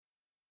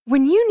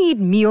When you need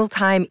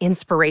mealtime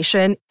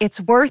inspiration,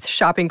 it's worth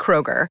shopping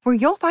Kroger, where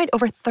you'll find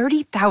over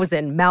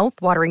 30,000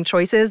 mouth-watering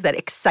choices that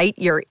excite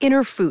your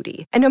inner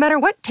foodie. And no matter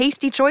what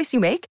tasty choice you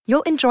make,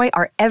 you'll enjoy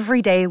our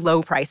everyday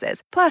low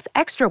prices, plus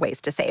extra ways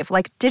to save,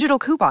 like digital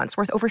coupons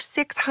worth over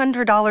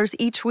 $600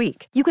 each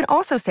week. You can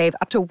also save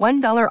up to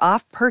 $1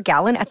 off per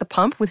gallon at the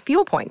pump with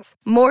fuel points.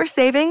 More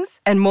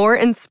savings and more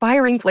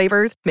inspiring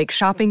flavors make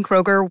shopping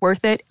Kroger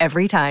worth it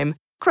every time.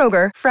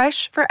 Kroger,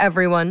 fresh for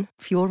everyone.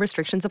 Fuel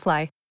restrictions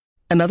apply.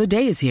 Another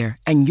day is here,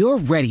 and you're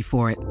ready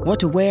for it. What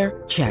to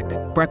wear? Check.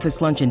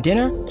 Breakfast, lunch, and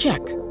dinner? Check.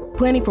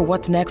 Planning for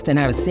what's next and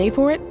how to save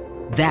for it?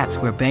 That's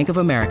where Bank of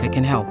America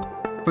can help.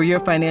 For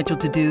your financial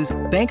to-dos,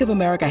 Bank of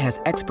America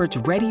has experts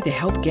ready to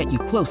help get you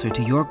closer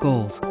to your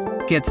goals.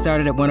 Get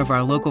started at one of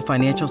our local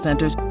financial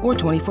centers or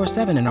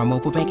 24/7 in our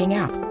mobile banking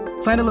app.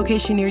 Find a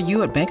location near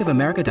you at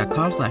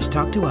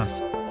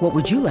bankofamerica.com/talktous. What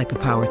would you like the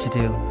power to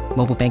do?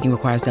 Mobile banking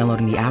requires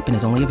downloading the app and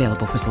is only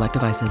available for select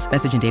devices.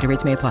 Message and data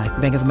rates may apply.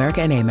 Bank of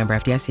America N.A., member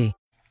FDIC.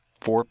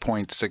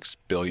 4.6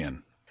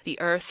 billion.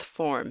 The Earth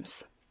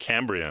forms.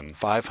 Cambrian.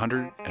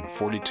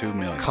 542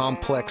 million.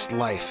 Complex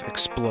life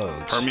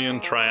explodes. Permian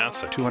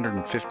Triassic.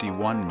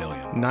 251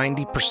 million.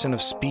 90%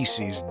 of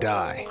species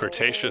die.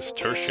 Cretaceous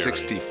Tertiary.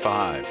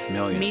 65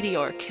 million.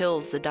 Meteor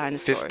kills the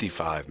dinosaurs.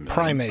 55 million.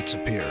 Primates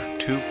appear.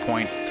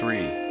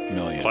 2.3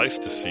 million.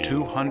 Pleistocene.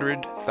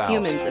 200,000.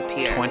 Humans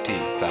appear.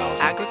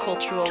 20,000.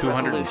 Agricultural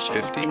 250.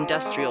 revolution.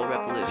 Industrial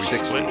revolution.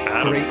 60. Split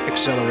atoms. Great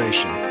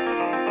acceleration.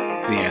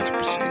 The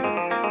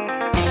Anthropocene.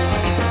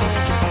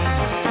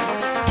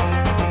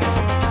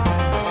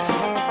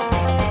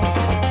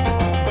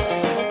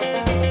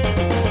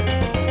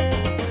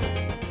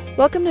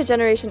 Welcome to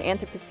Generation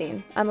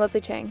Anthropocene. I'm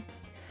Leslie Chang.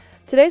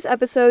 Today's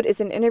episode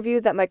is an interview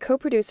that my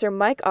co-producer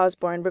Mike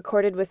Osborne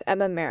recorded with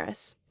Emma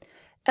Maris.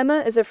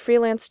 Emma is a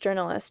freelance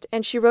journalist,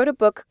 and she wrote a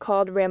book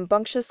called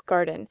Rambunctious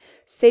Garden: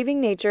 Saving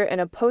Nature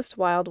in a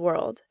Post-Wild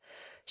World.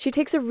 She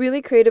takes a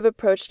really creative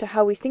approach to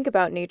how we think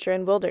about nature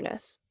and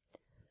wilderness.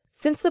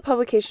 Since the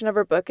publication of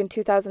her book in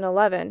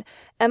 2011,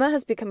 Emma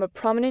has become a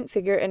prominent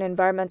figure in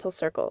environmental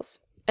circles.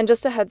 And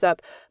just a heads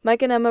up,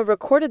 Mike and Emma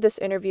recorded this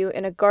interview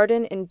in a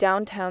garden in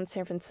downtown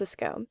San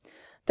Francisco.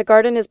 The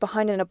garden is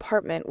behind an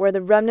apartment where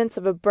the remnants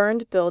of a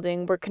burned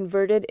building were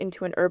converted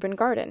into an urban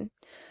garden.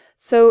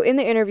 So in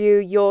the interview,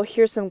 you'll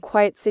hear some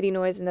quiet city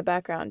noise in the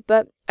background,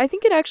 but I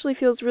think it actually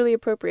feels really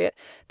appropriate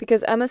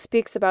because Emma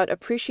speaks about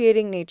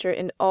appreciating nature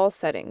in all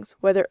settings,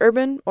 whether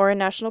urban or in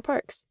national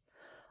parks.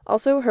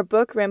 Also, her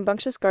book,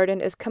 Rambunctious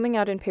Garden, is coming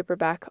out in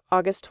paperback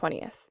August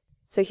 20th.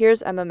 So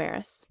here's Emma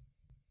Maris.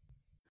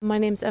 My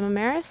name's Emma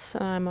Maris,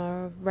 and I'm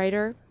a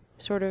writer,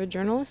 sort of a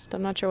journalist.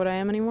 I'm not sure what I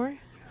am anymore.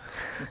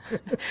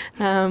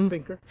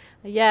 Thinker.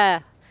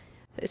 Yeah.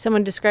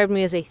 Someone described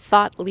me as a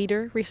thought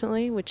leader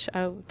recently, which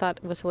I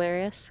thought was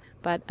hilarious.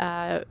 But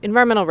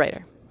environmental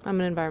writer.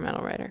 I'm an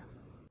environmental writer.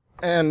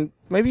 And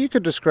maybe you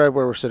could describe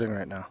where we're sitting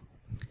right now.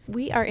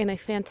 We are in a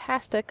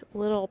fantastic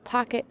little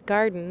pocket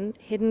garden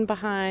hidden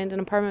behind an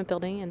apartment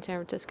building in San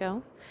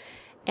Francisco.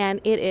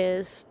 And it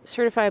is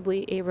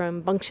certifiably a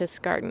rambunctious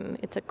garden.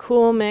 It's a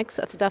cool mix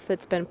of stuff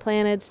that's been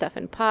planted, stuff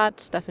in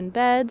pots, stuff in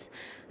beds,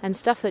 and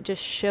stuff that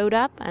just showed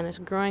up and is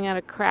growing out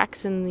of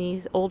cracks in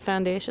these old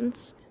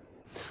foundations.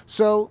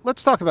 So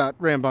let's talk about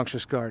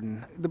Rambunctious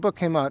Garden. The book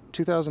came out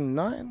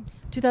 2009?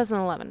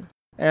 2011.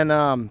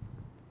 And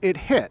it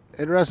hit.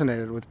 It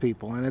resonated with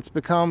people, and it's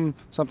become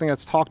something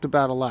that's talked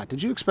about a lot.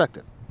 Did you expect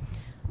it?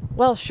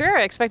 Well, sure,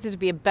 I expected it to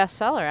be a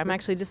bestseller. I'm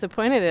actually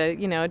disappointed it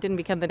didn't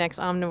become the next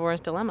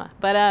Omnivore's Dilemma.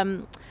 But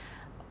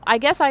I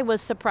guess I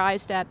was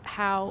surprised at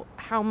how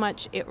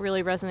much it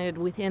really resonated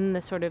within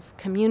the sort of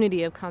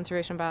community of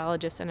conservation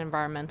biologists and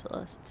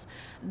environmentalists.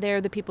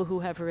 They're the people who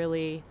have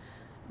really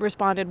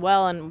responded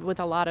well and with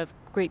a lot of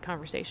great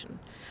conversation.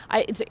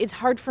 It's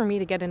hard for me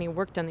to get any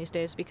work done these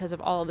days because of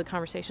all of the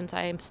conversations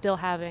I am still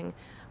having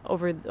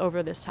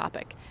over this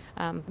topic.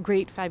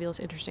 Great, fabulous,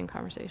 interesting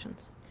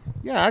conversations.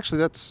 Yeah, actually,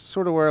 that's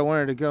sort of where I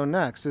wanted to go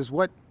next, is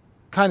what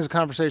kinds of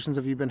conversations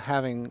have you been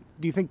having?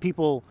 Do you think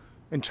people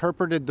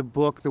interpreted the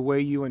book the way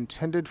you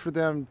intended for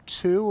them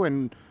to?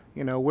 And,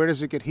 where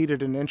does it get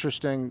heated and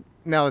interesting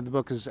now that the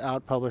book is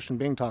out, published, and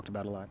being talked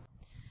about a lot?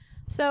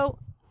 So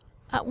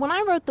when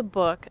I wrote the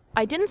book,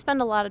 I didn't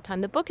spend a lot of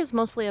time. The book is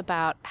mostly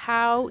about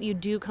how you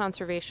do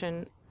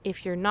conservation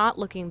if you're not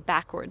looking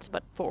backwards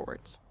but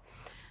forwards.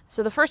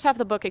 So the first half of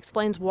the book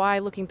explains why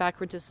looking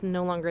backwards is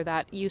no longer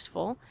that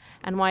useful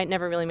and why it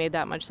never really made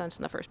that much sense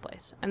in the first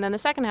place. And then the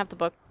second half of the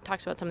book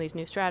talks about some of these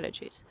new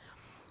strategies.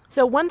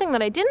 So one thing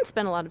that I didn't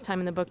spend a lot of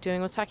time in the book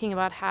doing was talking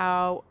about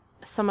how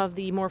some of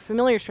the more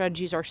familiar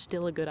strategies are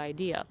still a good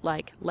idea,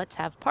 like let's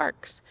have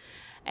parks.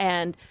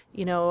 And,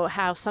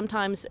 how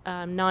sometimes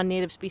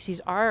non-native species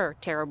are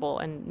terrible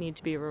and need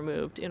to be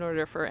removed in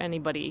order for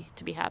anybody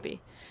to be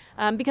happy.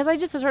 Because I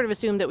just sort of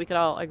assumed that we could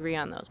all agree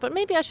on those. But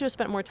maybe I should have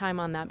spent more time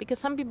on that because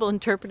some people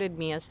interpreted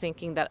me as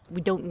thinking that we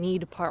don't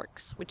need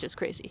parks, which is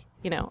crazy.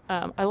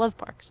 I love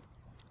parks.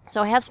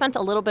 So I have spent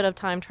a little bit of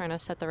time trying to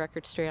set the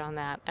record straight on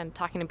that and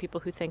talking to people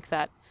who think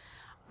that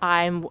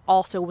I'm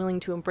also willing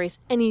to embrace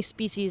any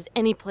species,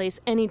 any place,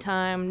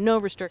 anytime, no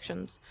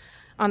restrictions.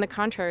 On the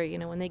contrary,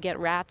 when they get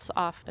rats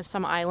off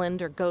some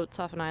island or goats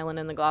off an island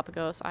in the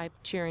Galapagos, I'm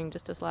cheering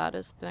just as loud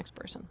as the next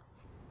person.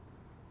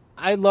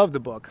 I love the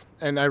book,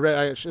 and let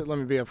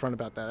me be upfront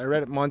about that. I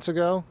read it months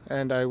ago,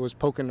 and I was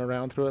poking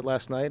around through it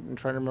last night and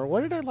trying to remember,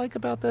 what did I like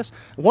about this?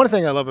 One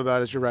thing I love about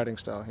it is your writing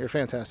style. You're a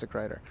fantastic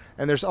writer.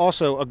 And there's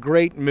also a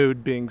great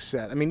mood being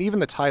set. I mean, even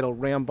the title,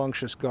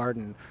 Rambunctious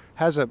Garden,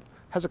 has a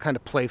kind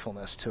of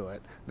playfulness to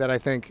it that I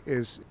think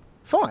is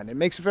fun. It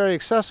makes it very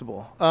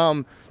accessible.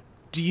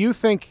 Do you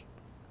think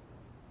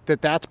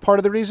that's part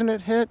of the reason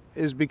it hit,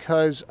 is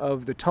because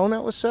of the tone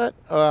that was set,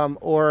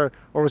 or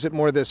was it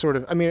more the sort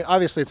of, I mean,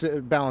 obviously it's a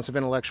balance of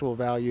intellectual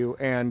value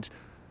and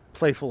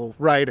playful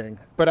writing,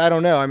 but I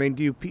don't know. I mean,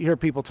 do you hear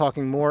people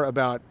talking more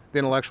about the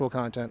intellectual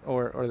content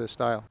or the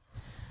style?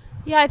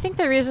 Yeah, I think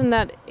the reason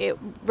that it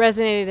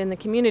resonated in the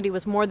community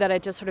was more that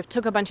it just sort of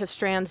took a bunch of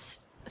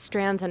strands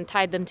and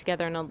tied them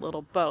together in a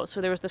little bow.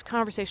 So there was this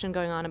conversation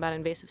going on about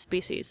invasive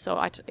species,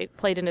 so it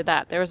played into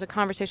that. There was a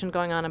conversation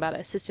going on about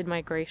assisted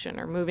migration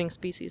or moving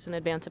species in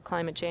advance of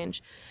climate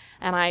change,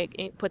 and I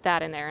put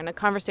that in there. And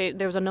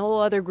there was a whole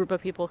other group of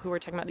people who were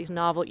talking about these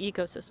novel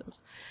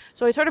ecosystems.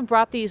 So I sort of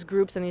brought these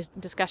groups and these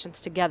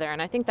discussions together,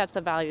 and I think that's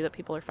the value that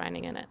people are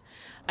finding in it.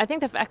 I think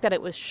the fact that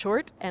it was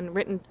short and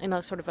written in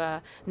a sort of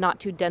a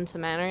not too dense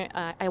manner,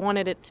 I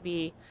wanted it to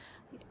be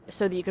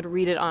so that you could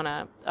read it on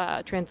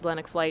a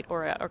transatlantic flight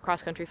or a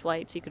cross-country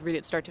flight, so you could read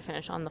it start to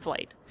finish on the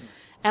flight.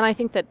 And I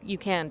think that you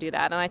can do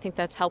that, and I think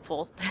that's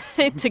helpful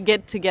to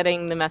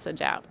getting the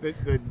message out.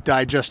 The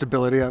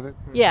digestibility of it?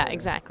 Yeah,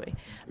 exactly.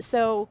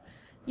 So,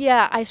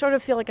 yeah, I sort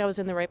of feel like I was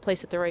in the right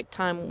place at the right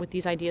time with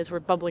these ideas were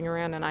bubbling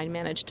around, and I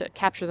managed to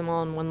capture them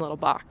all in one little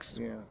box.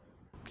 Yeah.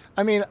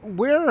 I mean,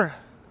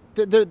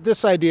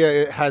 this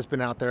idea has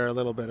been out there a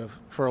little bit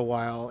for a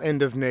while,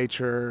 end of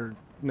nature,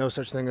 no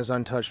such thing as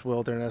untouched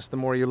wilderness. The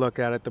more you look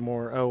at it, the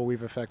more,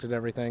 we've affected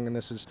everything. And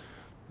this is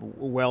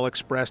well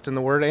expressed in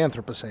the word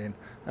Anthropocene,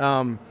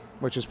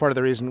 which is part of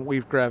the reason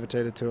we've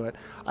gravitated to it.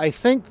 I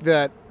think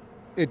that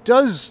it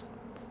does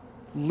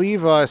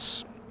leave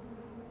us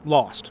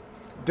lost.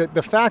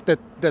 The fact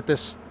that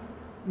this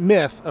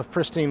myth of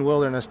pristine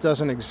wilderness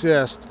doesn't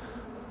exist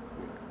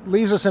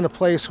leaves us in a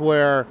place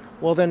where,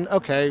 well then,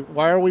 okay,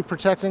 why are we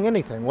protecting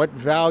anything? What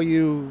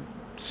value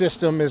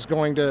system is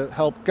going to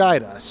help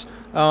guide us?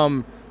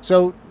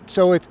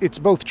 So it's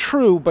both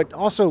true but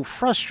also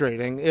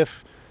frustrating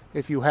if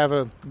you have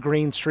a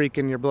green streak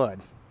in your blood.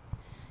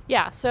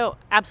 Yeah, so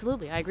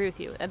absolutely, I agree with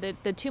you.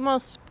 The two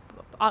most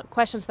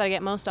questions that I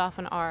get most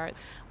often are,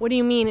 what do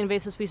you mean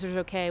invasive species are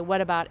okay? What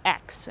about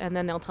X? And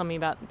then they'll tell me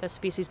about the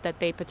species that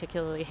they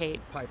particularly hate.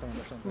 Python or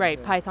something. Right,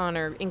 yeah. Python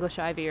or English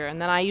ivy, and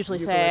then I usually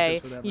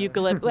say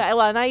eucalyptus.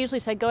 Well, and I usually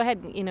say, go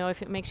ahead,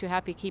 if it makes you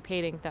happy, keep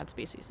hating that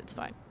species. It's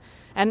fine.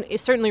 And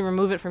certainly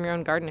remove it from your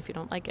own garden if you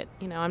don't like it.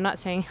 I'm not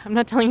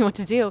telling you what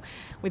to do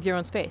with your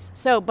own space.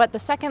 So, but the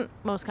second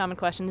most common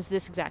question is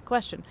this exact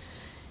question.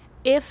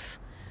 If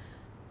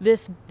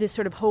this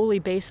sort of holy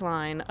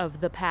baseline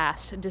of the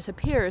past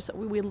disappears,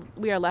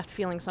 we are left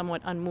feeling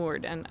somewhat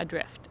unmoored and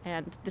adrift.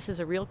 And this is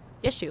a real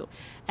issue.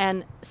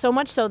 And so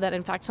much so that,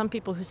 in fact, some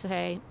people who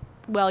say,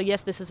 well,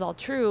 yes, this is all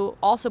true,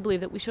 also believe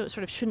that we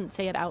shouldn't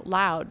say it out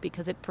loud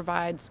because it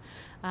provides,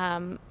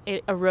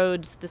 it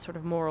erodes the sort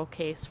of moral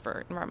case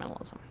for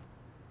environmentalism.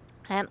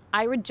 And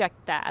I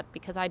reject that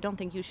because I don't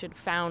think you should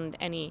found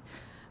any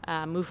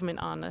movement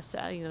on a,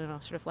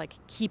 sort of like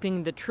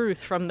keeping the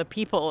truth from the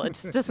people. It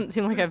just doesn't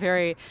seem like a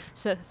very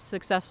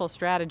successful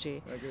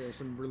strategy. Like there are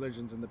some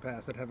religions in the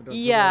past that haven't done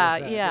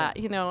Yeah.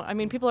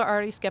 People are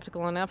already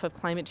skeptical enough of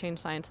climate change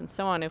science and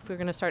so on. If we're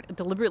going to start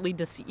deliberately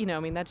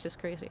that's just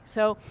crazy.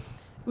 So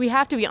we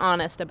have to be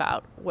honest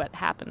about what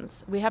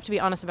happens. We have to be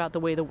honest about the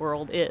way the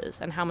world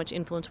is and how much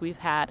influence we've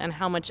had and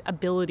how much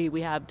ability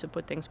we have to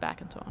put things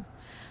back and so on.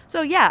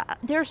 So yeah,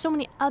 there are so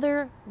many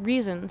other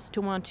reasons to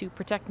want to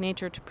protect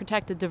nature, to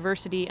protect the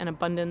diversity and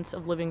abundance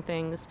of living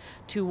things,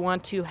 to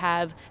want to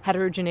have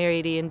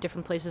heterogeneity in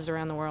different places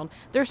around the world.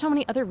 There are so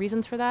many other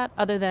reasons for that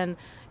other than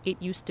it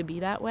used to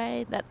be that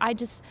way that I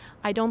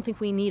don't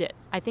think we need it.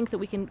 I think that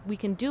we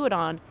can do it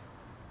on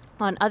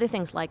other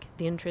things like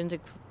the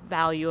intrinsic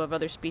value of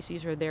other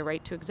species or their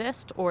right to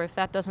exist, or if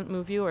that doesn't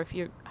move you or if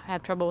you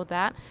have trouble with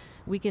that,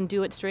 we can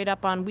do it straight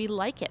up on we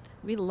like it.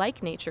 We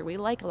like nature. We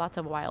like lots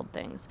of wild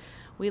things.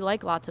 We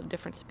like lots of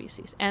different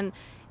species. And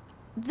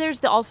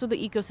there's also the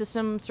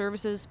ecosystem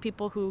services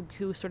people who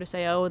sort of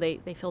say,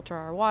 they filter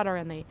our water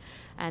and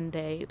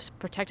they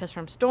protect us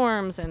from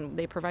storms and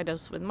they provide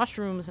us with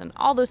mushrooms, and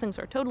all those things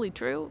are totally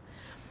true.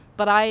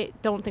 But I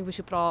don't think we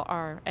should put all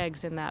our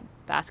eggs in that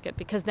basket,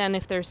 because then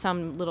if there's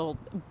some little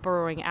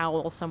burrowing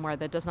owl somewhere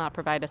that does not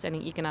provide us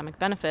any economic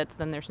benefits,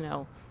 then there's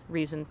no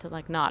reason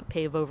to not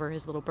pave over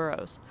his little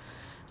burrows.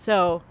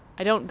 So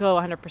I don't go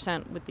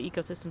 100% with the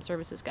ecosystem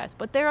services guys,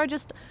 but there are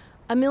just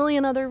a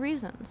million other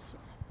reasons.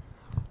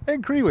 I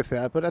agree with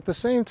that, but at the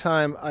same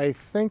time, I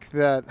think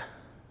that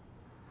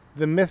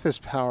the myth is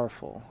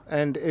powerful.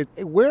 And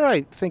where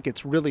I think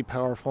it's really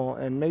powerful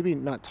and maybe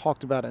not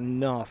talked about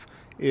enough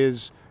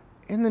is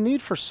in the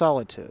need for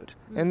solitude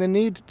and the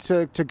need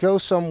to go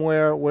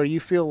somewhere where you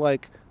feel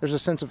like there's a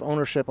sense of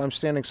ownership. I'm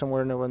standing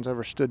somewhere no one's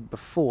ever stood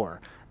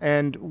before.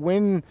 And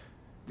when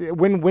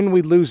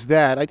we lose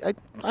that,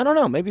 I don't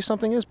know, maybe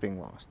something is being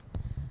lost.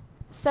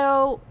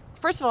 So,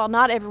 first of all,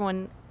 not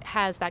everyone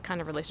has that kind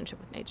of relationship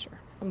with nature.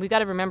 And we've got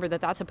to remember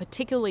that that's a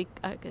particularly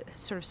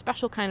sort of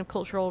special kind of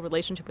cultural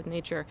relationship with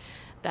nature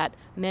that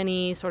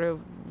many sort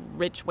of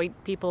rich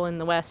white people in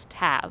the West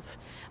have.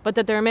 But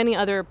that there are many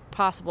other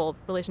possible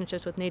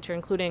relationships with nature,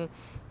 including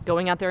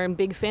going out there in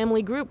big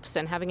family groups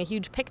and having a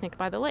huge picnic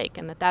by the lake,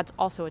 and that's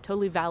also a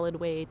totally valid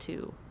way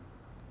to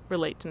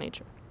relate to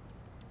nature.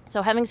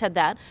 So having said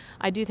that,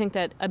 I do think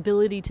that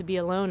ability to be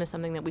alone is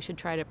something that we should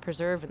try to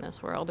preserve in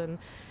this world.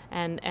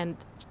 And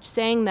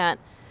saying that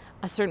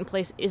a certain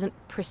place isn't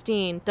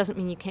pristine doesn't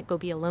mean you can't go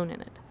be alone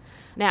in it.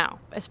 Now,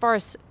 as far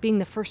as being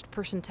the first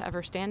person to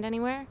ever stand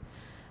anywhere,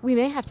 we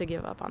may have to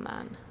give up on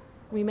that.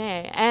 We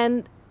may.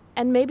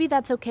 And maybe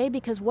that's okay,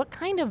 because what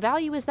kind of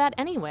value is that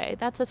anyway?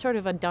 That's a sort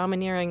of a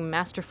domineering,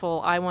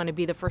 masterful, I want to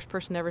be the first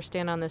person to ever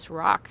stand on this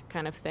rock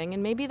kind of thing.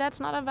 And maybe that's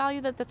not a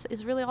value that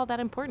is really all that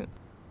important.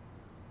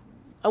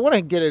 I want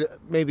to get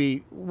at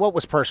maybe what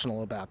was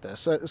personal about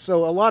this.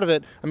 So a lot of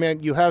it, I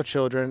mean, you have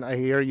children. I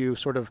hear you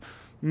sort of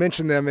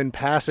mention them in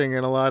passing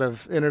in a lot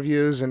of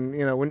interviews and,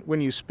 you know, when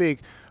you speak.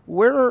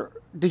 Where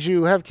did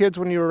you have kids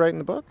when you were writing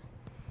the book?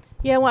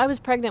 Yeah, well, I was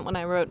pregnant when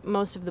I wrote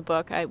most of the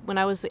book. When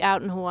I was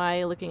out in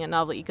Hawaii looking at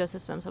novel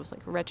ecosystems, I was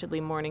like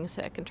wretchedly morning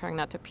sick and trying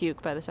not to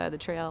puke by the side of the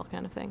trail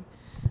kind of thing.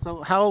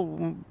 So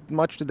how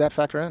much did that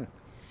factor in?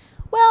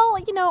 Well,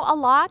 you know, a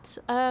lot.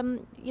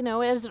 You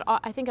know,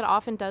 I think it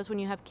often does when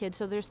you have kids.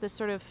 So there's this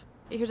sort of,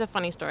 here's a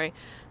funny story.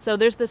 So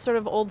there's this sort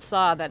of old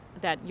saw that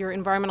your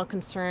environmental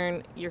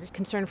concern, your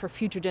concern for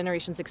future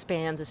generations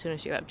expands as soon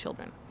as you have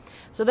children.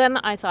 So then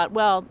I thought,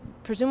 well,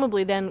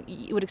 presumably then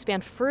it would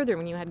expand further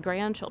when you had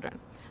grandchildren.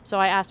 So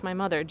I asked my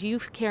mother, do you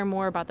care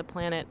more about the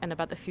planet and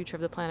about the future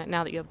of the planet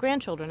now that you have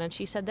grandchildren? And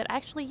she said that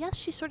actually, yes,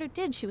 she sort of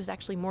did. She was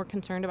actually more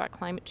concerned about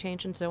climate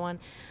change and so on,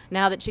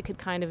 now that she could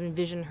kind of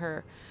envision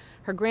her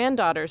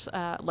granddaughter's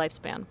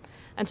lifespan.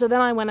 And so then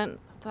I went and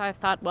I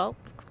thought, well,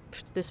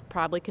 this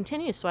probably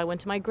continues. So I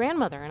went to my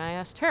grandmother and I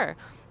asked her,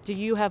 do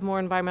you have more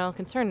environmental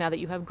concern now that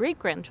you have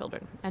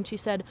great-grandchildren? And she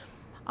said,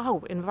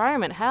 oh,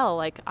 environment, hell,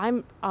 like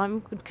I'm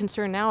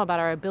concerned now about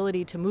our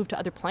ability to move to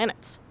other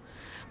planets.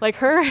 Like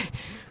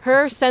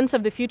her sense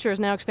of the future has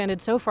now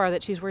expanded so far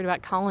that she's worried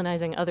about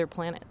colonizing other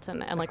planets and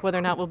like whether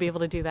or not we'll be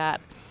able to do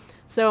that.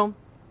 So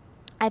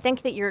I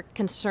think that your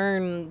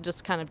concern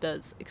just kind of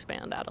does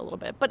expand out a little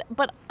bit.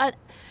 But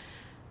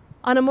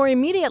on a more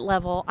immediate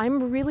level,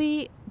 I'm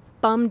really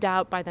bummed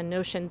out by the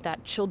notion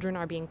that children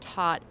are being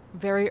taught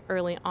very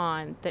early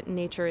on that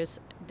nature is,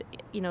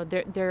 you know,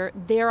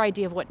 their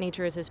idea of what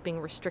nature is being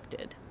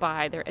restricted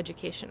by their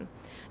education.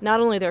 Not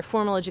only their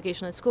formal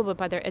education at school, but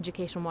by their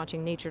education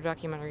watching nature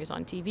documentaries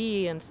on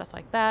TV and stuff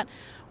like that,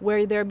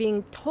 where they're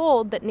being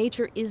told that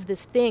nature is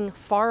this thing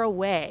far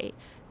away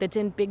that's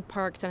in big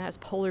parks and has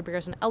polar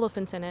bears and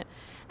elephants in it,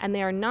 and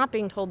they are not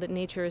being told that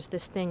nature is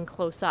this thing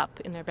close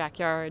up in their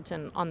backyards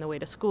and on the way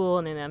to school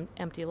and in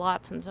empty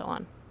lots and so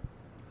on.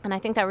 And I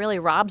think that really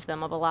robs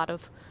them of a lot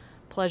of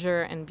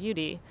pleasure and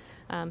beauty.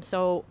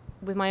 So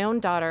with my own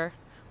daughter,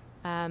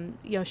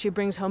 you know, she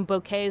brings home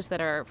bouquets that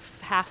are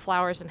half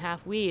flowers and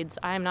half weeds.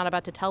 I am not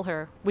about to tell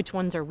her which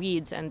ones are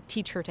weeds and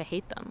teach her to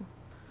hate them.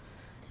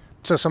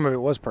 So some of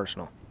it was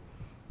personal.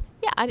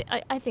 Yeah,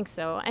 I think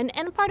so.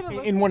 And part of it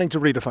was, in wanting to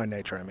redefine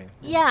nature, I mean.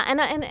 Yeah,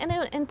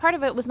 and part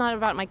of it was not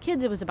about my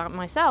kids, it was about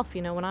myself.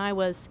 You know, when I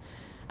was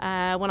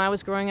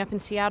growing up in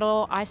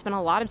Seattle, I spent a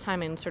lot of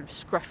time in sort of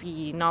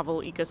scruffy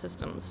novel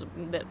ecosystems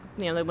that,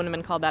 you know, they wouldn't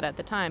have been called that at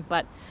the time,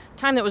 but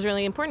time that was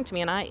really important to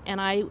me.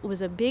 And I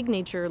was a big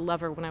nature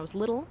lover when I was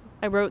little.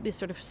 I wrote this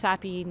sort of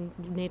sappy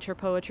nature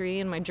poetry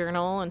in my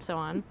journal and so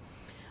on.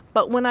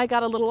 But when I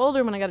got a little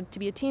older, when I got to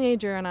be a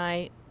teenager and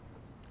I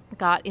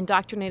got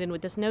indoctrinated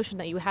with this notion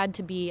that you had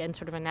to be in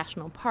sort of a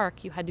national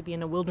park, you had to be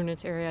in a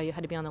wilderness area, you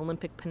had to be on the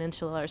Olympic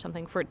Peninsula or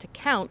something for it to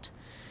count,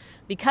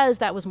 because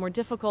that was more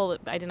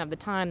difficult, I didn't have the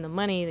time, the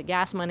money, the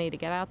gas money to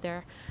get out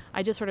there,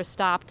 I just sort of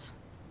stopped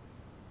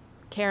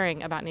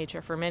caring about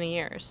nature for many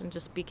years and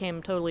just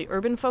became totally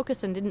urban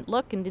focused and didn't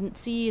look and didn't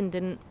see and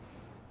didn't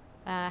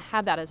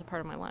have that as a part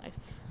of my life.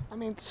 I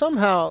mean,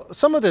 somehow,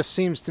 some of this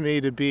seems to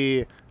me to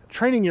be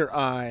training your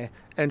eye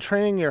and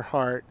training your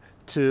heart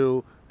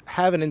to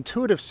have an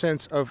intuitive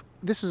sense of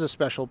this is a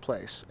special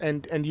place,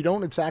 and you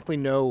don't exactly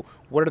know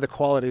what are the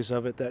qualities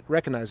of it that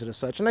recognize it as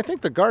such. And I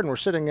think the garden we're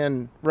sitting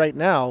in right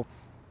now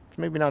is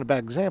maybe not a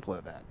bad example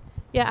of that.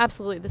 Yeah,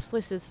 absolutely. This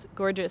place is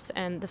gorgeous,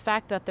 and the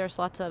fact that there's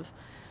lots of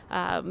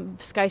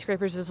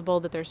skyscrapers visible,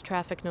 that there's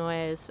traffic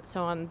noise,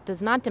 so on,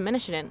 does not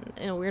diminish it.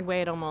 In a weird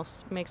way, it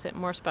almost makes it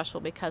more special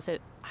because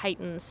it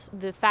heightens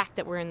the fact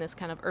that we're in this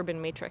kind of urban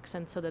matrix,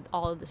 and so that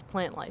all of this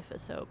plant life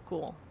is so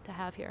cool to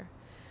have here.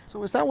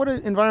 So is that what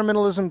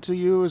environmentalism to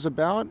you is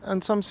about,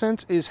 in some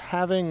sense, is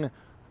having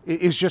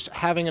is just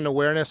having an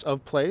awareness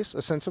of place,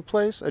 a sense of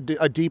place,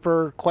 a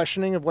deeper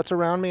questioning of what's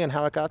around me and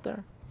how it got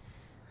there?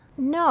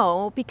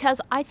 No,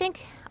 because I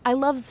think I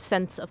love the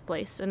sense of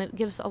place, and it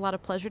gives a lot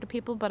of pleasure to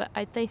people, but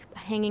I think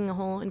hanging the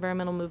whole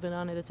environmental movement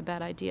on it is a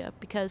bad idea,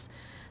 because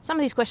some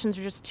of these questions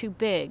are just too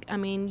big. I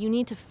mean, you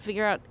need to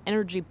figure out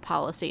energy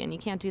policy, and you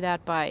can't do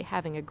that by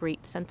having a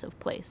great sense of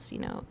place, you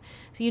know.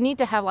 So you need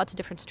to have lots of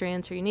different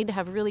strands, or you need to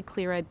have really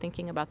clear-eyed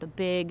thinking about the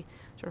big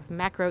sort of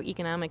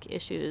macroeconomic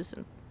issues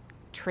and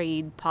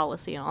trade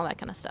policy and all that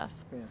kind of stuff.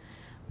 Yeah.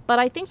 But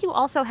I think you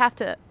also have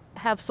to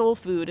have soul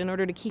food in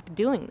order to keep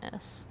doing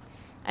this.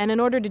 And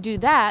in order to do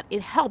that,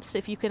 it helps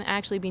if you can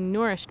actually be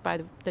nourished by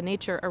the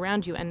nature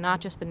around you and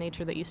not just the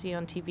nature that you see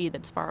on TV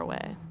that's far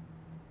away.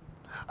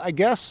 I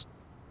guess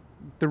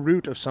the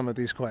root of some of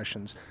these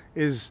questions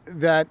is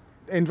that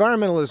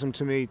environmentalism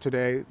to me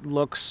today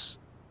looks,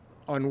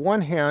 on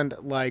one hand,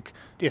 like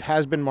it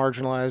has been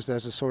marginalized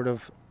as a sort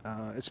of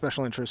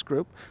special interest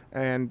group,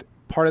 and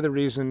part of the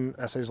reason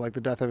essays like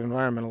The Death of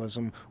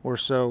Environmentalism were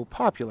so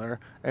popular,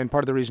 and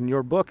part of the reason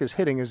your book is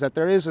hitting, is that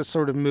there is a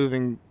sort of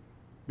moving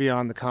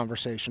beyond the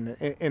conversation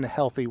in a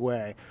healthy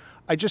way.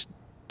 I just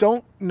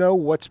don't know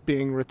what's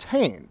being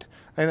retained.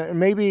 And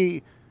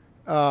maybe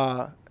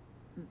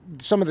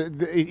some of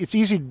it's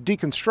easy to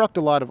deconstruct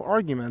a lot of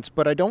arguments,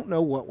 but I don't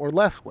know what we're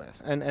left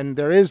with. And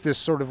there is this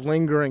sort of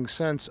lingering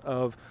sense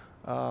of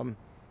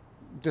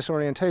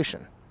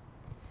disorientation.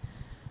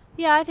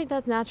 Yeah, I think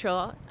that's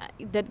natural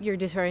that you're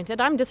disoriented.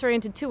 I'm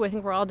disoriented too. I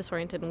think we're all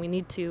disoriented, and we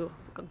need to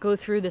go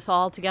through this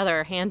all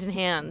together, hand in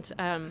hand.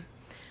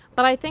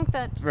 But I think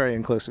that... It's very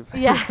inclusive.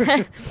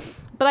 Yeah.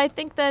 But I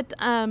think that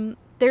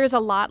there's a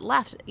lot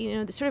left. You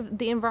know,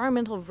 the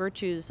environmental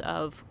virtues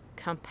of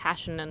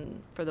compassion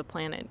and for the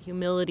planet,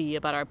 humility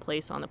about our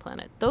place on the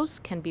planet, those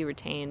can be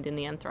retained in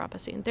the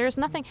Anthropocene. There's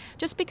nothing...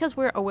 Just because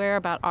we're aware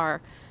about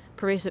our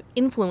pervasive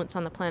influence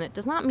on the planet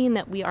does not mean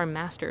that we are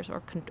masters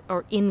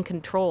or in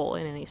control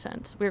in any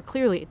sense. We're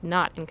clearly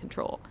not in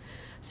control.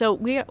 So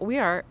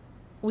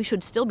we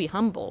should still be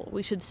humble.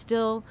 We should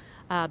still...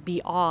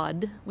 be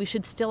odd. We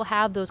should still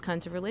have those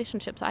kinds of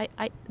relationships.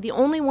 The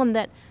only one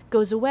that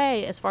goes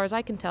away, as far as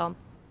I can tell,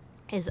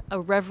 is a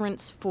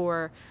reverence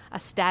for a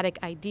static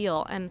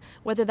ideal. And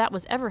whether that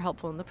was ever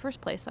helpful in the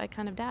first place, I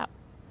kind of doubt.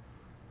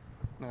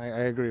 I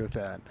agree with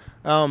that.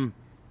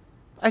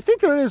 I think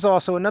there is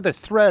also another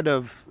thread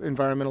of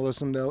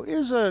environmentalism, though,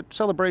 is a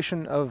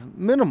celebration of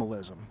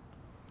minimalism.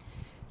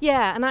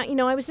 Yeah, and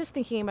I was just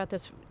thinking about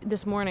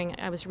this morning.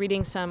 I was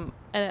reading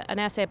an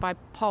essay by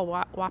Paul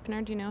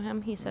Wapner. Do you know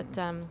him? He's at,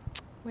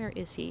 where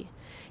is he?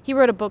 He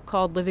wrote a book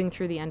called Living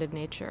Through the End of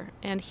Nature.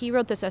 And he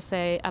wrote this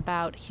essay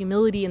about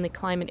humility in the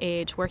climate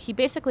age, where he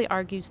basically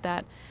argues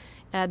that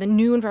the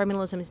new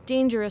environmentalism is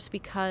dangerous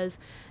because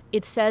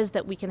it says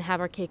that we can have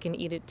our cake and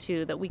eat it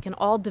too, that we can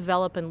all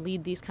develop and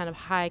lead these kind of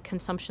high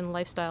consumption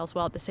lifestyles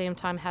while at the same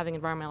time having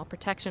environmental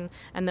protection,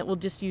 and that we'll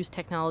just use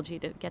technology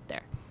to get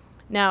there.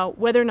 Now,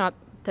 whether or not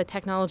the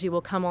technology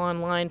will come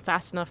online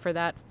fast enough for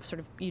that sort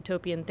of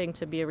utopian thing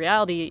to be a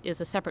reality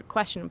is a separate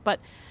question. But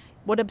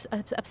what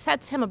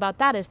upsets him about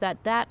that is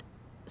that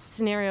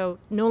scenario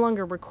no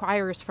longer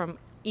requires from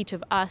each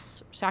of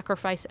us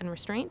sacrifice and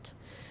restraint,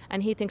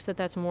 and he thinks that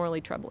that's morally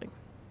troubling.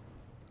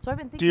 So I've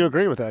been thinking... Do you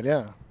agree with that?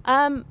 Yeah.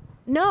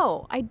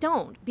 No, I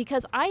don't,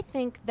 because I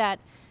think that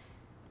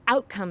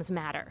outcomes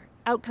matter.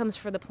 Outcomes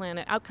for the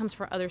planet, outcomes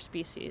for other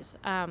species.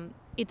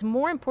 It's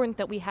more important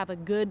that we have a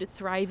good,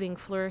 thriving,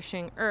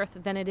 flourishing Earth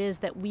than it is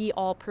that we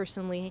all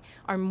personally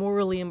are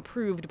morally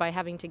improved by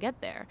having to get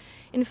there.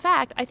 In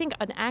fact, I think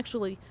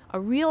a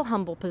real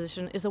humble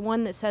position is the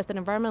one that says that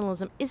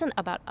environmentalism isn't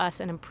about us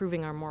and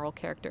improving our moral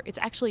character. It's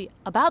actually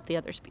about the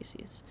other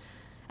species.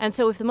 And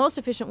so if the most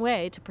efficient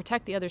way to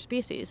protect the other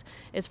species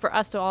is for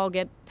us to all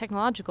get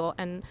technological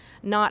and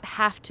not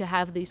have to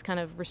have these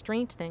kind of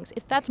restraint things,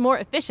 if that's more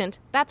efficient,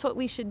 that's what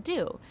we should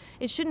do.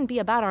 It shouldn't be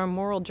about our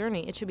moral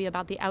journey. It should be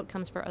about the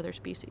outcomes for other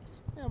species.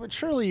 Yeah, but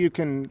surely you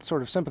can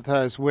sort of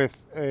sympathize with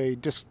a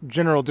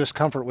general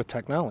discomfort with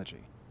technology.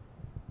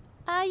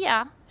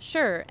 Yeah,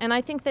 sure. And I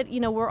think that,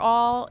 we're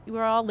all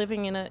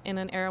living in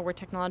an era where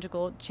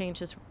technological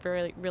change is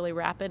very, really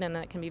rapid, and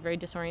that can be very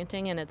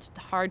disorienting, and it's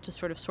hard to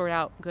sort of sort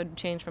out good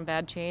change from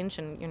bad change,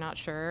 and you're not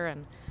sure.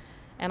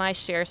 And I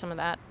share some of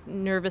that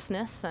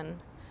nervousness and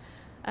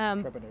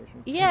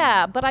trepidation.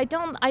 Yeah, but I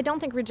don't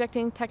think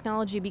rejecting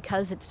technology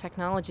because it's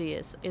technology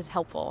is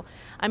helpful.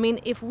 I mean,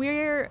 if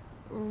we're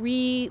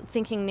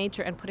rethinking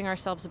nature and putting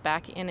ourselves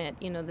back in it,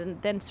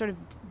 then sort of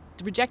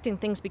rejecting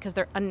things because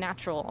they're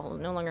unnatural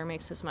no longer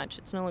makes as much.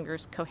 It's no longer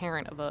as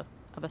coherent of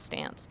a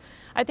stance.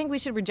 I think we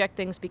should reject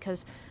things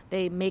because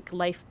they make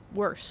life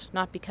worse,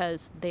 not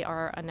because they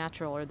are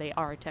unnatural or they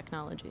are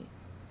technology.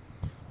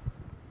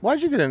 Why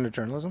did you get into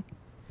journalism?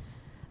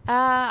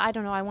 I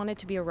don't know. I wanted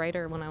to be a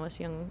writer when I was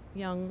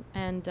young,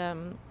 and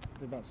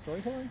about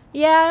storytelling?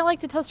 Yeah, I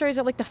like to tell stories.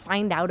 I like to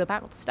find out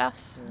about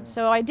stuff. Yeah.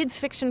 So I did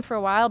fiction for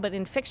a while, but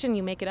in fiction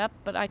you make it up.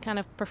 But I kind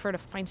of prefer to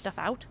find stuff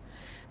out.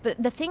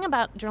 The thing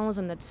about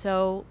journalism that's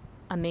so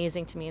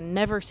amazing to me and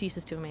never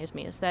ceases to amaze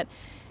me is that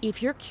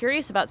if you're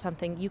curious about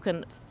something, you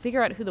can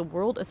figure out who the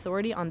world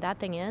authority on that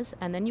thing is,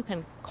 and then you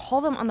can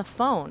call them on the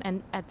phone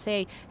and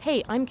say,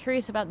 hey, I'm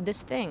curious about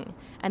this thing,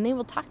 and they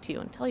will talk to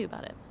you and tell you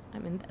about it. I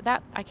mean,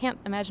 that I can't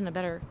imagine a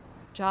better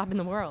job in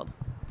the world.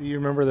 Do you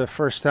remember the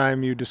first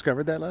time you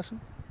discovered that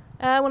lesson?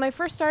 When I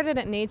first started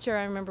at Nature,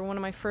 I remember one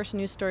of my first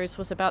news stories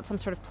was about some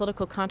sort of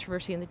political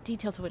controversy, and the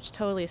details of which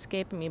totally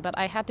escaped me, but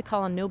I had to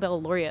call a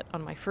Nobel laureate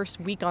on my first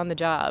week on the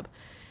job.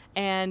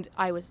 And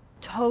I was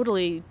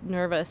totally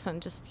nervous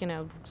and just,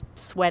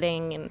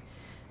 sweating.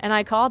 And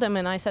I called him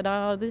and I said,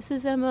 oh, this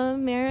is Emma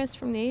Maris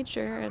from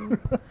Nature. And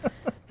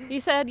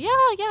he said, yeah,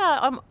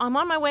 I'm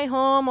on my way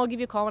home. I'll give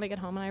you a call when I get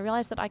home. And I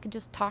realized that I could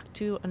just talk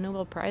to a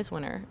Nobel Prize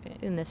winner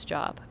in this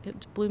job.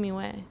 It blew me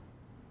away.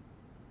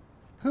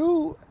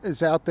 Who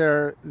is out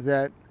there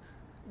that,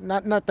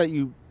 not that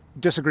you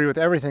disagree with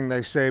everything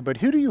they say, but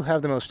who do you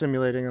have the most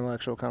stimulating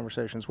intellectual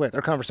conversations with,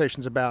 or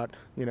conversations about,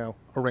 a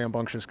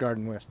rambunctious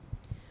garden with?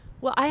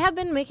 Well, I have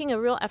been making a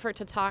real effort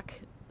to talk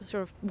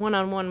sort of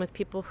one-on-one with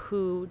people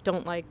who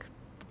don't like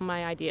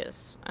my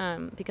ideas,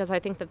 because I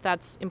think that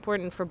that's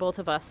important for both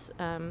of us.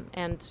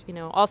 And,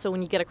 also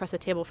when you get across the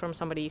table from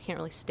somebody, you can't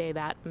really stay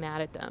that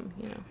mad at them,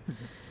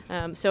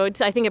 So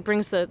I think it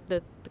brings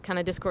the kind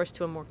of discourse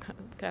to a more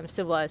kind of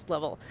civilized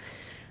level.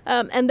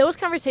 And those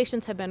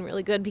conversations have been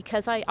really good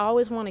because I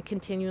always want to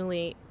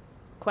continually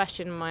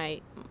question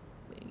my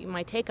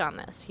take on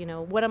this.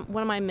 What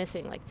am I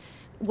missing? Like,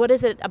 what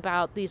is it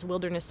about these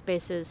wilderness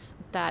spaces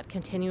that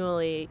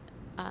continually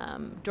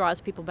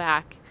draws people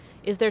back?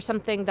 Is there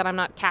something that I'm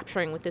not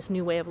capturing with this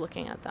new way of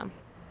looking at them?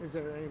 Is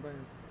there anybody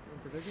in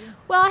particular?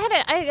 Well,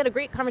 I had a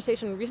great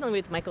conversation recently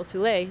with Michael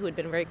Soule, who had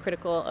been very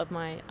critical of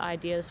my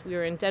ideas. We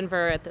were in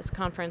Denver at this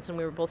conference, and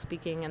we were both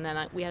speaking, and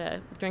then we had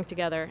a drink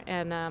together,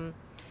 and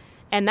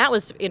that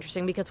was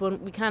interesting because when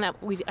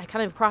I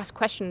kind of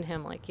cross-questioned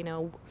him, like,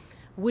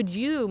 would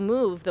you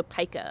move the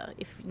pika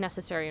if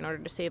necessary in order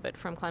to save it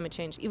from climate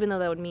change, even though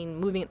that would mean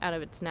moving it out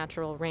of its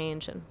natural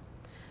range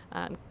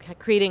and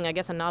creating, I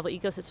guess, a novel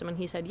ecosystem? And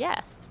he said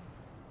yes.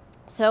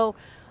 So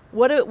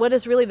what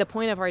is really the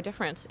point of our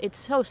difference? It's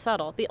so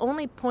subtle. The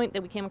only point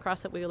that we came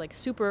across that we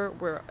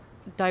were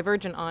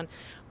divergent on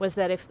was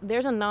that if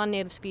there's a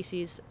non-native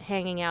species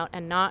hanging out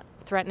and not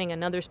threatening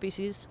another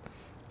species,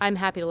 I'm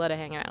happy to let it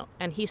hang out.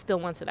 And he still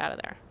wants it out of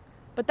there.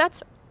 But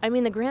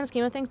the grand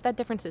scheme of things, that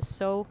difference is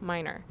so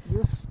minor.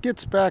 This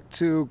gets back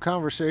to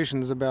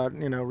conversations about,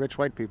 rich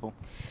white people.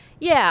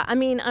 Yeah,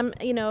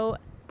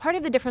 part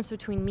of the difference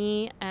between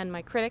me and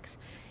my critics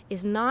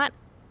is not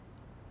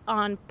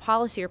on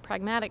policy or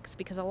pragmatics,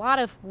 because a lot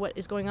of what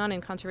is going on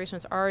in conservation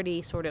is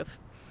already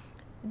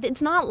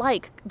it's not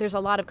like there's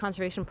a lot of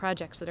conservation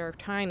projects that are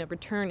trying to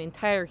return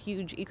entire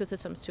huge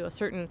ecosystems to a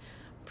certain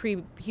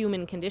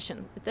pre-human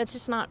condition. That's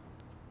just not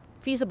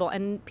feasible,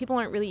 and people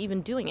aren't really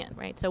even doing it,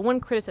 right? So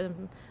one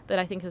criticism that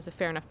I think is a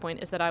fair enough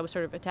point is that I was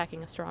sort of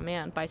attacking a straw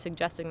man by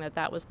suggesting that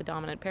that was the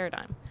dominant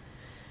paradigm.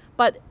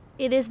 But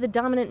it is the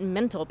dominant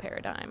mental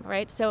paradigm,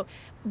 right? So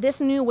this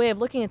new way of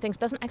looking at things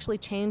doesn't actually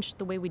change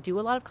the way we do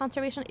a lot of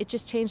conservation. It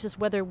just changes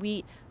whether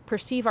we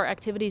perceive our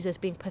activities as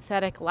being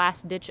pathetic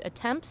last-ditch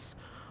attempts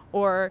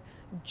or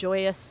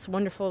joyous,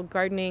 wonderful,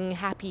 gardening,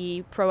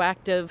 happy,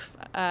 proactive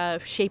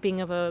shaping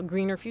of a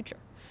greener future.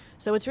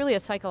 So it's really a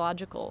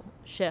psychological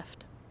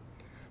shift.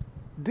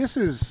 This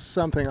is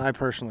something I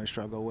personally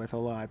struggle with a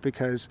lot,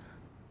 because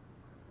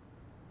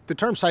the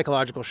term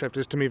psychological shift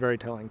is to me very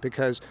telling,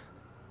 because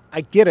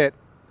I get it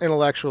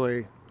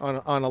intellectually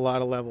on a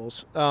lot of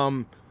levels.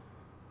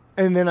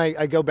 And then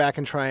I go back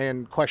and try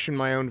and question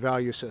my own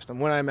value system.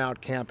 When I'm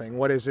out camping,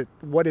 what is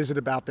it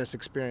about this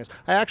experience?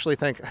 I actually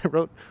think I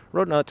wrote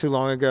not too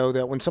long ago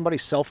that when somebody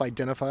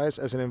self-identifies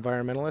as an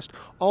environmentalist,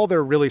 all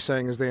they're really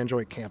saying is they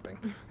enjoy camping.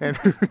 And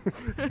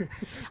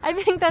I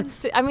think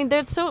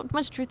there's so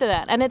much truth to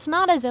that. And it's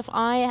not as if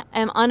I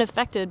am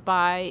unaffected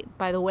by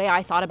the way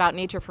I thought about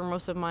nature for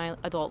most of my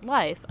adult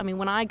life. I mean,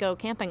 when I go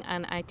camping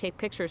and I take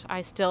pictures,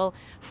 I still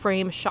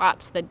frame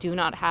shots that do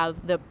not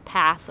have the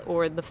path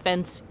or the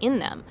fence in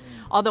them.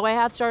 Although I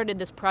have started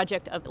this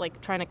project of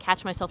trying to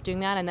catch myself doing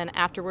that and then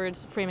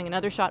afterwards framing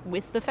another shot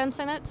with the fence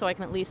in it, so I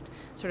can at least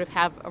sort of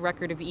have a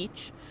record of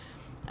each.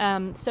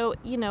 This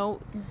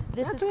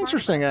That's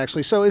interesting,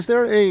 actually. So is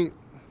there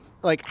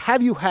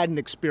have you had an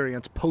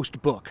experience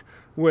post-book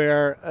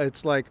where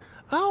it's like,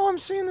 oh, I'm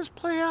seeing this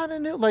play out,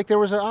 and there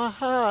was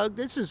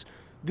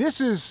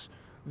this is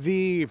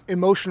the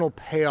emotional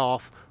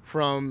payoff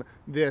from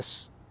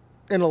this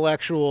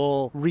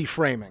intellectual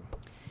reframing?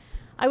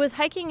 I was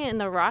hiking in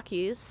the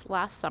Rockies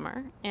last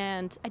summer,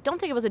 and I don't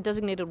think it was a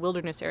designated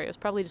wilderness area. It was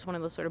probably just one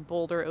of those sort of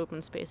boulder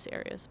open space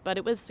areas. But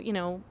it was,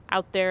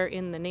 out there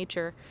in the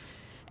nature,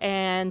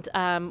 and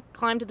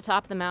climbed to the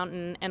top of the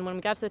mountain. And when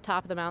we got to the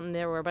top of the mountain,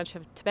 there were a bunch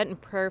of Tibetan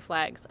prayer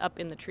flags up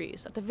in the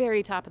trees at the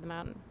very top of the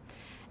mountain.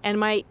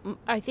 And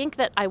I think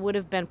that I would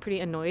have been pretty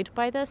annoyed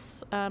by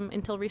this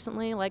until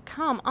recently. Like,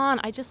 come on,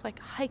 I just like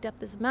hiked up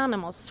this mountain.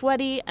 I'm all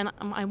sweaty, and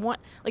I want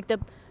like the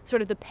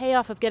sort of the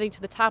payoff of getting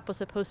to the top was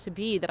supposed to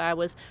be that I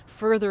was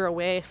further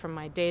away from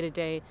my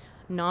day-to-day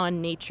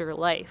non-nature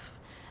life.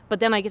 But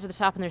then I get to the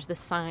top, and there's this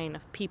sign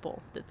of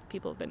people that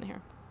people have been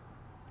here.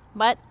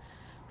 But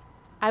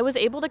I was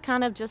able to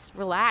kind of just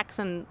relax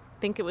and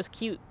think it was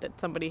cute that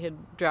somebody had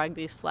dragged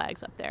these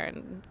flags up there,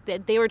 and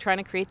they were trying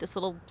to create this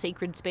little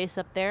sacred space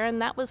up there,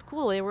 and that was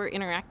cool. They were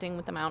interacting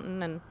with the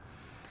mountain, and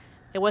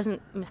it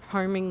wasn't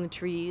harming the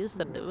trees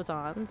that it was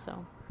on.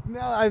 So No,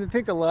 I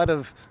think a lot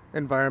of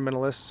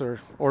environmentalists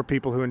or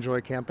people who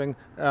enjoy camping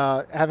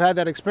have had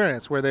that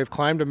experience where they've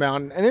climbed a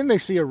mountain and then they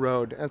see a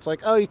road and it's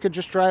like, oh, you could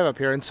just drive up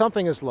here, and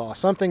something is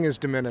lost, something is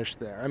diminished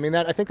there. I mean,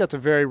 I think that's a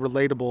very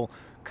relatable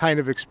kind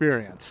of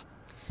experience.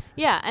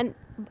 yeah, and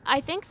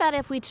I think that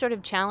if we sort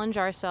of challenge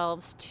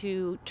ourselves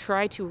to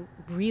try to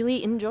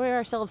really enjoy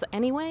ourselves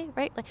anyway,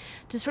 right? Like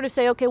to sort of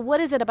say, okay, what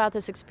is it about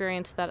this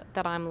experience that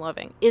I'm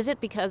loving? Is it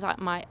because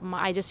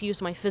I just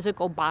used my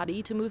physical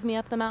body to move me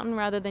up the mountain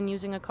rather than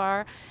using a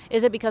car?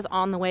 Is it because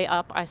on the way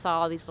up I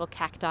saw all these little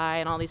cacti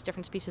and all these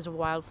different species of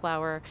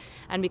wildflower,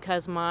 and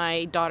because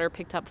my daughter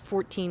picked up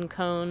 14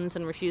 cones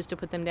and refused to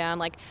put them down?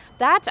 Like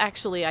that's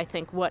actually, I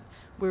think, what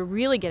we're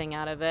really getting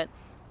out of it.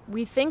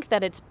 We think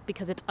that it's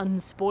because it's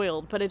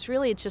unspoiled, but it's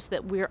just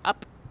that we're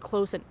up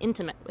close and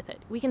intimate with it.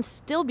 We can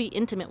still be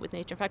intimate with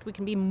nature. In fact, we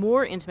can be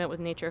more intimate with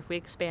nature if we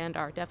expand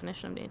our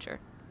definition of nature.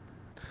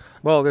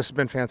 Well, this has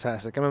been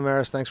fantastic. Emma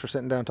Maris, thanks for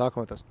sitting down and talking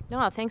with us.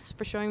 No, thanks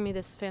for showing me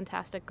this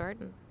fantastic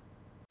garden.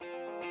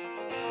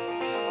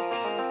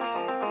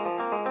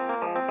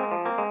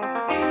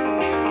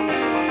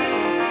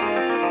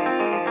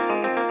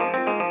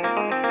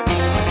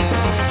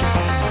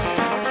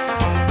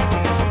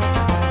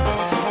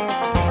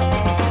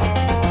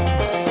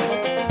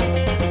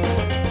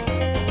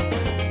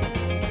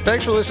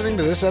 Thanks for listening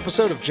to this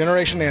episode of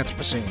Generation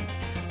Anthropocene.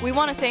 We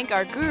want to thank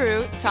our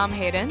guru, Tom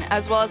Hayden,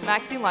 as well as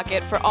Maxine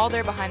Luckett for all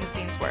their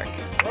behind-the-scenes work.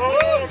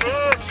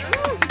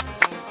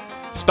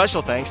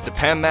 Special thanks to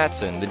Pam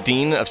Matson, the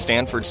Dean of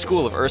Stanford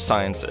School of Earth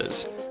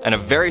Sciences. And a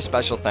very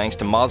special thanks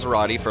to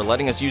Maserati for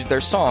letting us use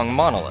their song,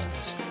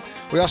 Monoliths.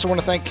 We also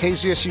want to thank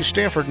KZSU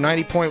Stanford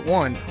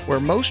 90.1, where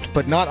most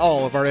but not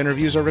all of our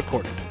interviews are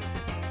recorded.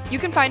 You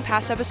can find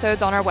past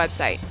episodes on our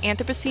website,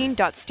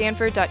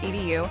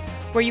 anthropocene.stanford.edu,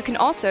 where you can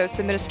also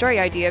submit a story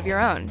idea of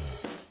your own.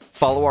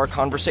 Follow our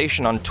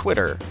conversation on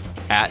Twitter,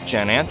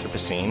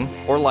 @GenAnthropocene,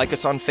 or like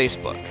us on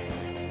Facebook.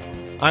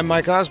 I'm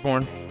Mike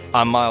Osborne.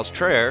 I'm Miles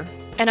Traer.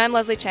 And I'm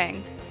Leslie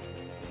Chang.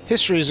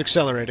 History is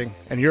accelerating,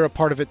 and you're a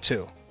part of it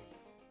too.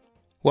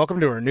 Welcome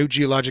to our new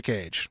geologic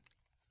age.